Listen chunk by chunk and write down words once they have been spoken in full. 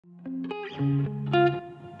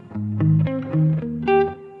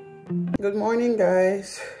Good morning,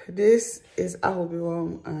 guys. This is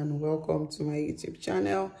Awhobiwom and welcome to my YouTube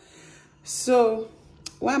channel. So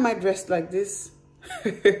why am I dressed like this?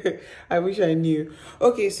 I wish I knew.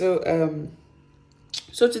 Okay, so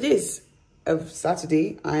today is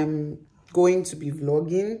Saturday. I'm going to be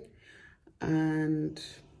vlogging, and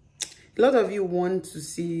a lot of you want to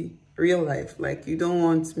see real life. Like, you don't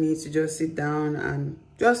want me to just sit down and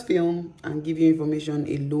just film and give you information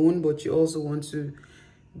alone, but you also want to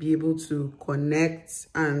be able to connect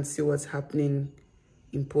and see what's happening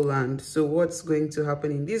in Poland. So what's going to happen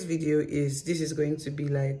in this video is this is going to be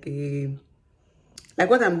like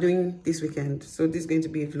what I'm doing this weekend. So this is going to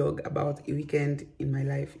be a vlog about a weekend in my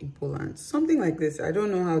life in Poland, something like this. I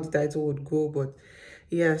don't know how the title would go, but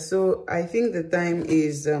yeah. So I think the time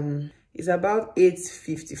is about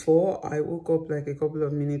 8:54. I woke up like a couple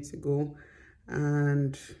of minutes ago,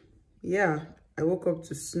 and yeah, I woke up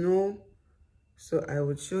to snow. So I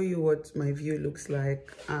would show you what my view looks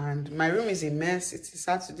like. And my room is a mess. It's a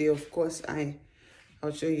Saturday, of course.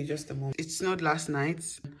 I'll show you just a moment. It snowed last night,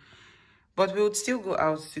 but we would still go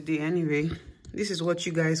out today anyway. This is what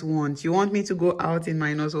you guys want. You want me to go out in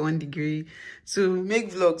 -1 degree to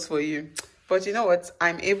make vlogs for you. But you know what?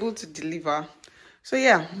 I'm able to deliver. So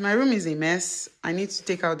yeah, my room is a mess. I need to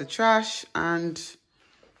take out the trash, and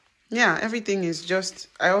yeah, everything is just,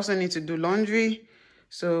 I also need to do laundry.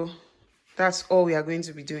 So that's all we are going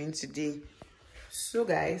to be doing today. So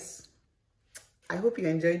guys, I hope you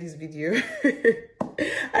enjoyed this video.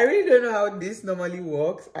 I really don't know how this normally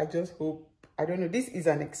works. I just hope, I don't know, this is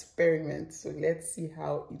an experiment, so let's see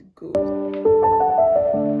how it goes.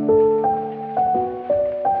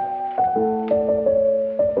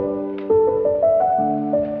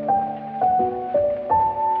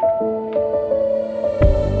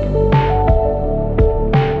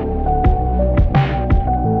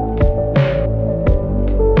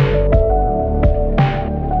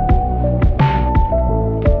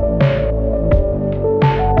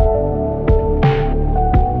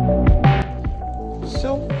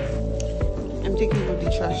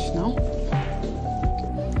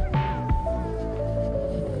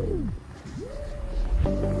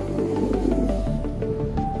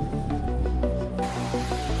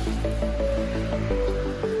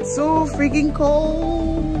 So freaking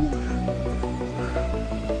cold.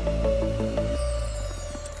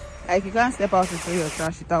 Like, you can't step out and throw your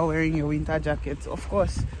trash without wearing your winter jacket. Of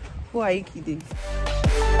course. Who are you kidding?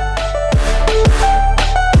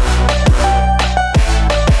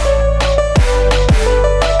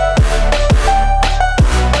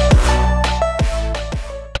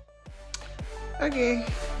 Okay,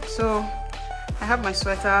 so I have my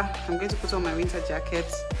sweater. I'm going to put on my winter jacket.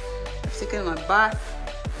 I've taken my bath,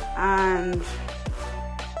 and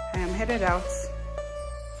I am headed out.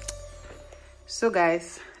 So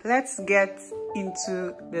guys, let's get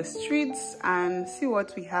into the streets and see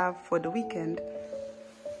what we have for the weekend.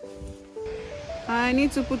 I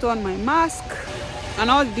need to put on my mask and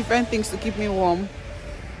all the different things to keep me warm.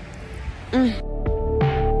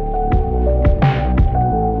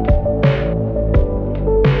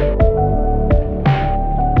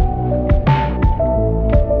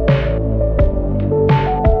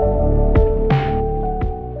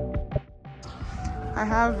 I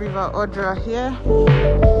have River Odra here.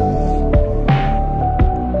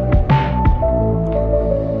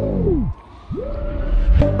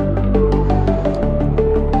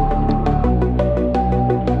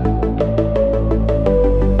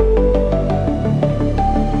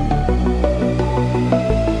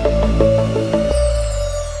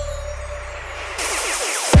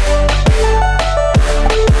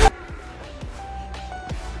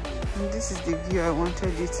 And this is the view I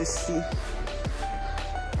wanted you to see.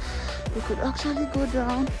 We could actually go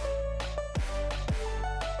down.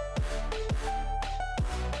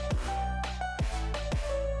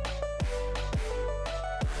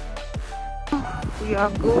 We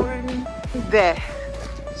are going there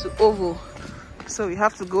to Owo, so we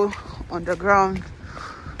have to go underground.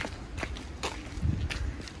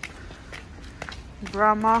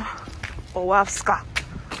 Brama Owawska.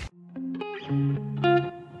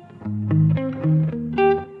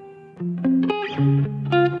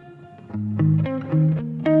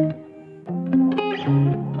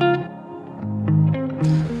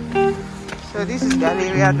 So this is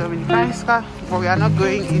Galeria Dominikańska, but we are not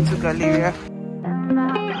going into Galeria.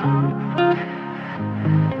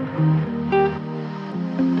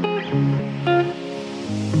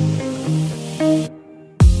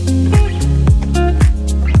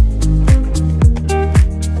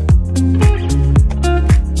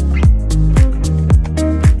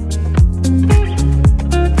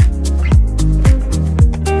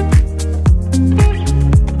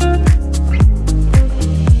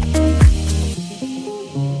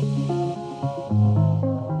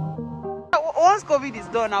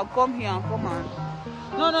 and I'll come here and come and...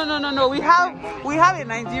 No. We have a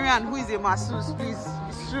Nigerian who is a masseuse, please.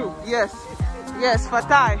 It's true. Yes,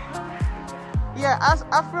 Fatai. Yeah,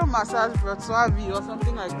 Afro massage Wrocław or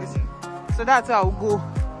something like this. So that's how I'll go.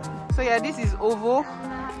 So yeah, this is Ovo.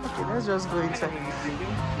 Okay, let's just go inside.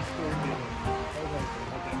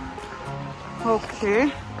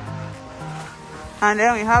 Okay. And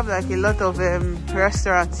then we have like a lot of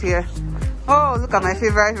restaurants here. Oh, look at my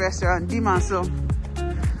favorite restaurant, Dimanso.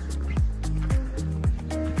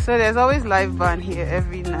 So there's always live band here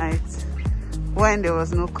every night when there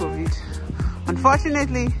was no COVID.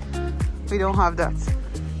 Unfortunately, we don't have that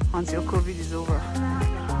until COVID is over.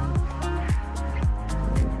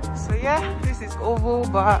 So yeah, this is Ovo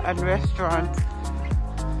Bar and Restaurant.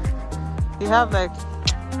 They have like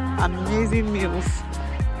amazing meals.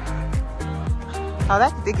 I'd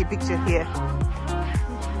like to take a picture here.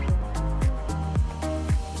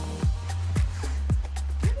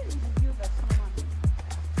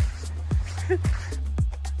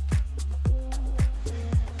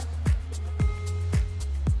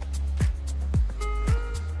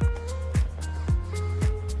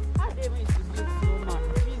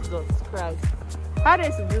 How do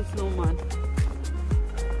you build snowman?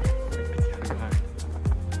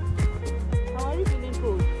 How are you feeling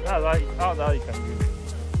cold? Yeah, like how that you can do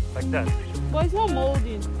like that. But it's not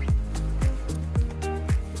molding.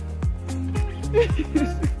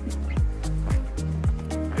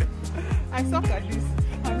 I suck at this.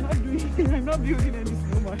 I'm not building any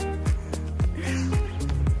snowman.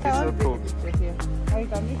 It's so cool. Here. How you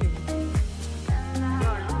can make it?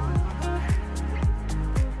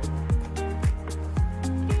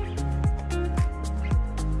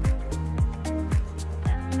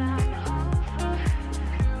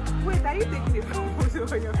 Are you taking a photo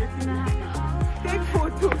when you're making it? Take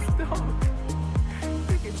photos, stop.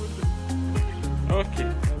 Take a photo. Okay.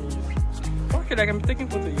 Okay, like I'm taking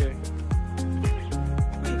photo here.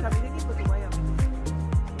 Wait, you can be taking photo while you're making.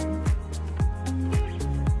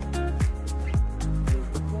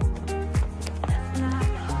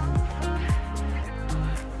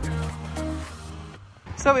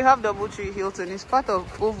 So we have Doubletree Hilton. It's part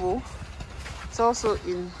of Ovo. It's also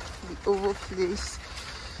in the Ovo place.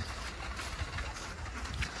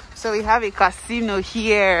 So we have a casino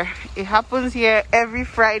here. It happens here every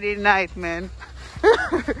Friday night, man.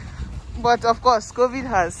 But of course, COVID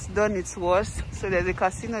has done its worst. So there's a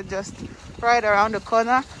casino just right around the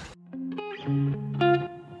corner.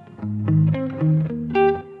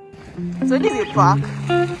 So this is a park.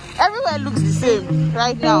 Everywhere looks the same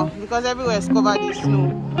right now because everywhere is covered in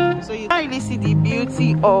snow. So you can't really see the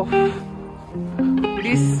beauty of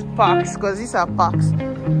these parks because these are parks.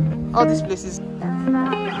 All these places.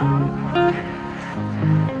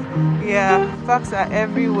 Yeah, parks are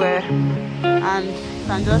everywhere and you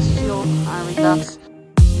can just chill and relax.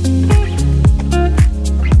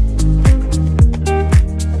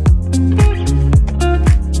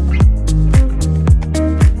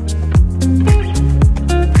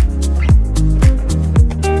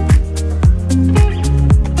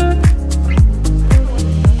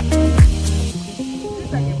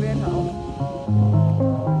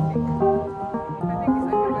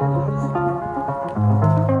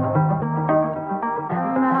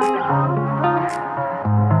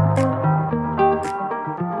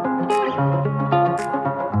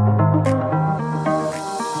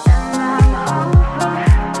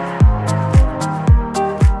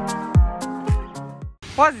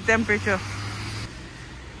 What's the temperature?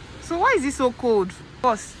 So why is it so cold? Of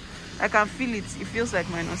course, I can feel it. It feels like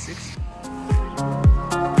 -6.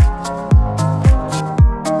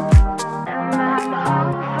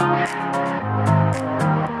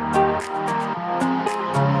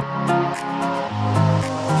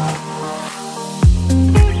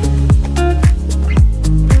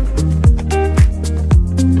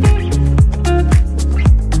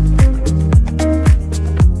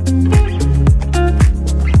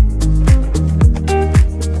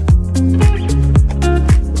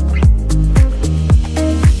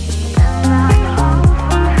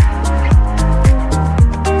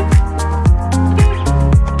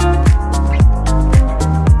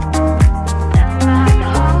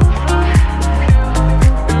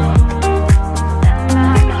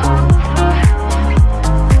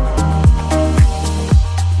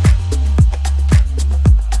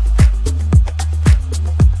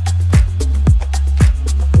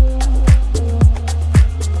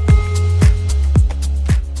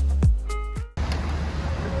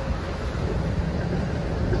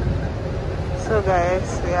 So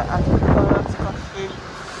guys, we are at Unported Cafe.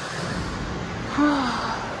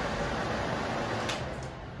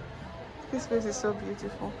 This place is so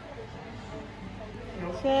beautiful.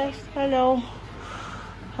 Yes, hello.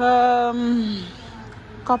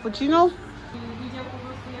 Cappuccino.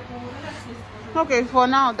 Okay, for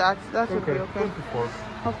now that would be okay. 24.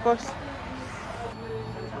 Of course.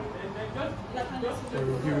 I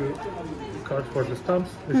will give you the card for the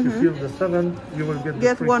stamps. If you fill the 7, you will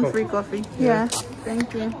get the one coffee. free coffee. Yeah,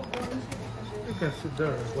 thank you. You can sit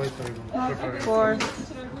there and wait for you. Of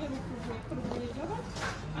course.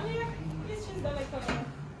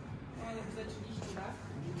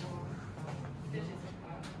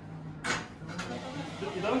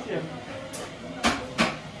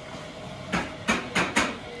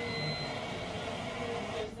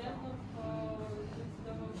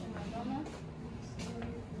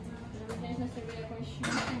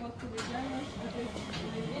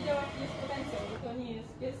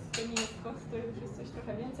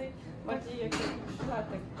 Bardziej jak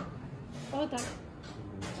latek. O tak.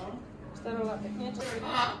 4-latek, nie?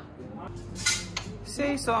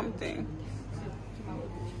 Say something.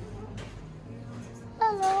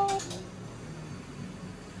 Hello.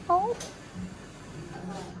 Oh.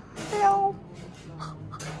 Hello.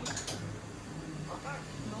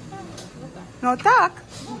 No tak.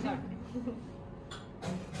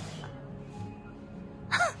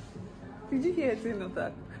 Did you hear it say no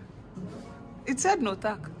tak? It said no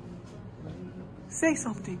tak. Say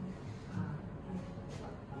something.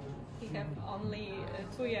 He have only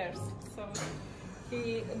 2 years, so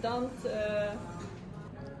he don't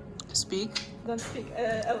Speak. speak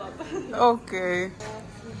a lot. Okay.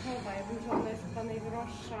 Słuchowa, ja bym żona jest chyba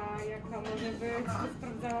najdroższa, jaka może być.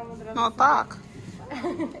 Sprawdzałam od razu. No tak.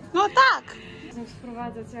 No tak. Chcę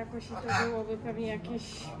sprowadzać jakoś i to byłoby pewnie jakieś,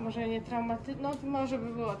 może nie traumatyczne, no może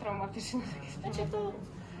by było traumatyczne. Wiecie, to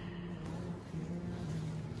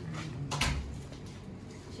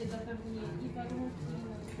się zapewni i warunki,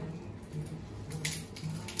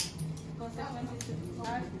 konsekwencje,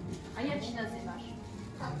 tak? A jak się nazywasz?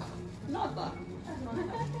 No tak.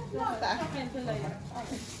 No tak. Tyle jak.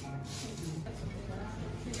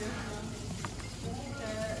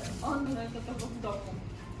 On do tego w domu.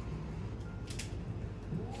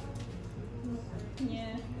 Nie.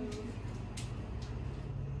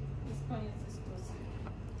 Jest koniec dyskusji.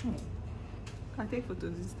 Can take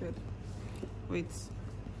photos instead. Wait.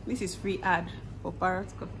 This is free ad for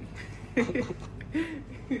Parrot Coffee.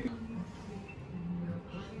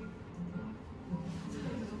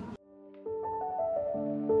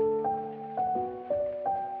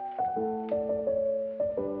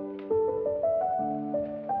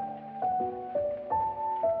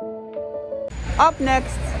 Up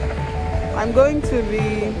next, we're going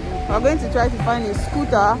to try to find a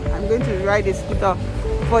scooter. I'm going to ride a scooter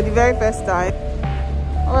for the very first time.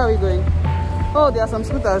 Where are we going? Oh, there are some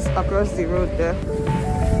scooters across the road there.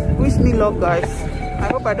 Wish me luck, guys. I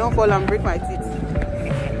hope I don't fall and break my teeth.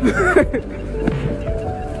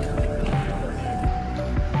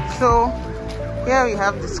 So here we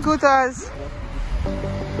have the scooters.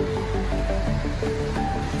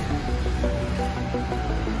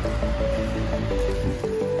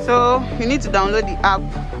 So you need to download the app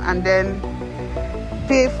and then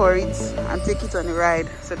pay for it and take it on a ride.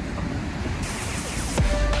 So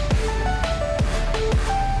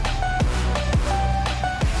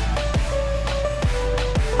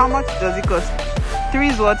how much does it cost? 3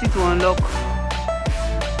 is worth it to unlock.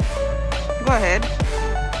 Go ahead.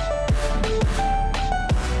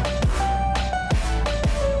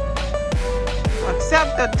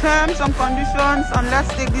 Accept the terms and conditions and let's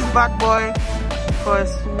take this bad boy for a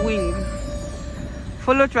swing.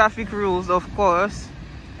 Follow traffic rules, of course.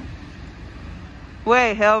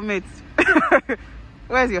 Wear a helmet.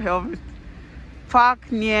 Where's your helmet?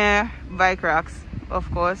 Park near bike racks,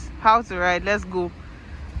 of course. How to ride, let's go.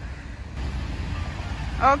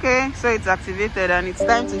 Okay, so it's activated and it's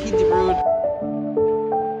time to hit the road.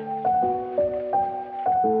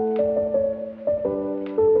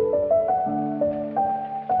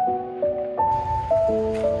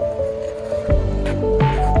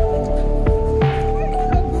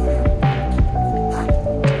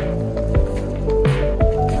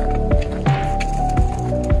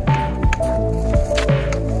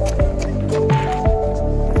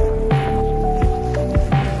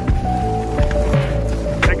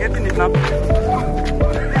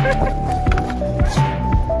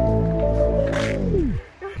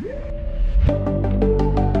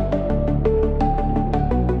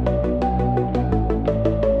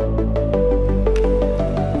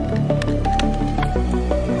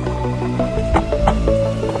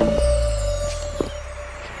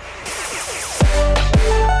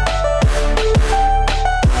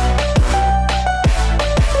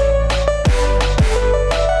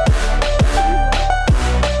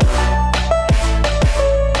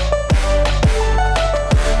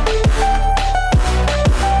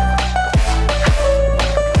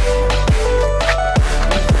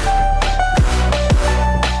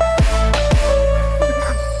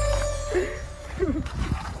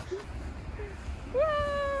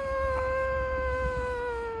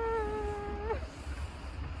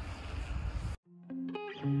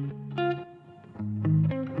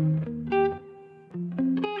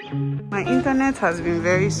 My internet has been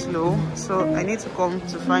very slow, so I need to come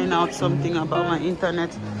to find out something about my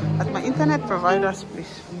internet at my internet provider's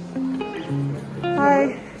place.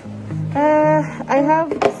 Hi. I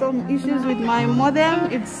have some issues with my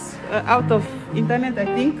modem. It's out of internet, I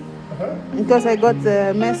think, because I got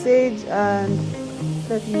a message, and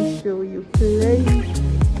let me show you, please.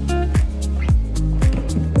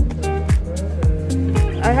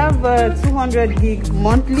 I have 200 gig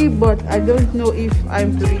monthly, but I don't know if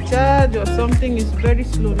I'm to recharge or something. It's very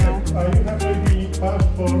slow now. Are you have any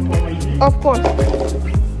passport or ID? Of course.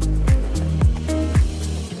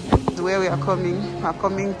 Where we are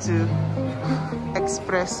coming to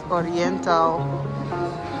Express Oriental.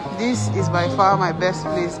 This is by far my best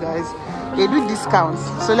place, guys. They do discounts,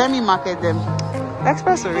 so let me market them.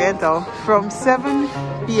 Express Oriental from 7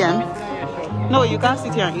 p.m. No, you can't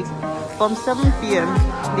sit here and eat. From 7 p.m.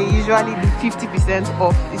 they usually do 50%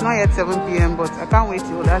 off. It's not yet 7 p.m. but I can't wait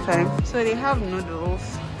till that time. So they have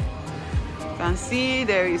noodles. You can see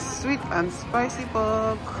there is sweet and spicy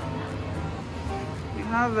pork. We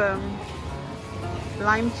have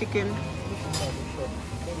lime chicken.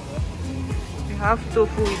 We have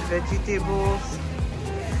tofu with vegetables.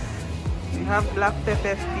 We have black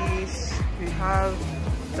pepper fish. We have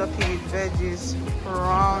turkey with veggies,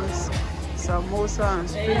 prawns, samosa and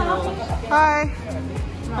spring rolls. Hi.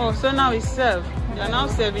 Oh, so now it's served. They are now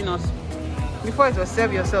serving us. Before it was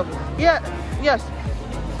serve yourself. Yeah, yes.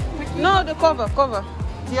 No, the cover.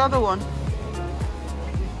 The other one.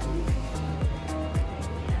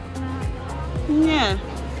 Yeah.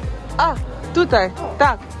 Ah, tutai.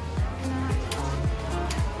 Tak.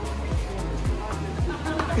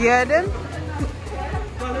 Yeah, then.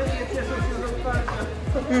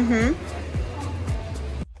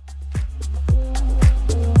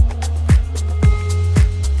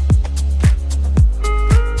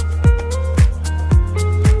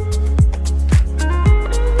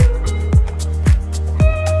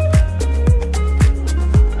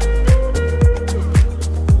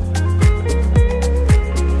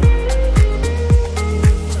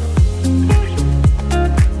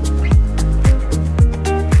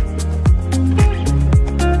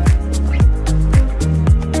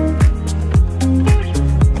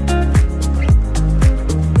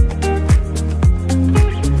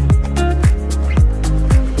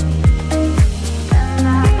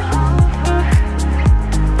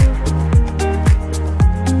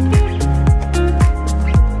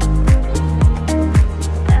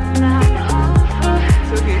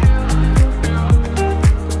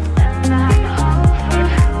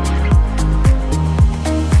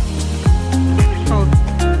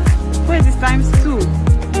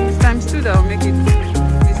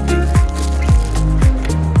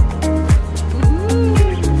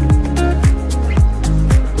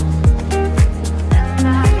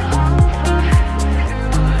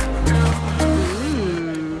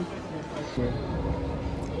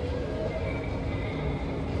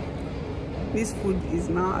 This food is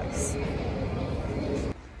nice.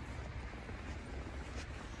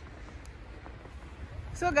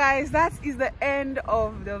 So guys, that is the end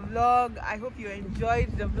of the vlog. I hope you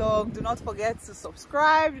enjoyed the vlog. Do not forget to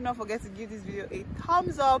subscribe. Do not forget to give this video a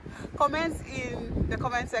thumbs up. Comment in the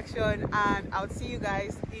comment section, and I'll see you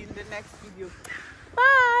guys in the next video.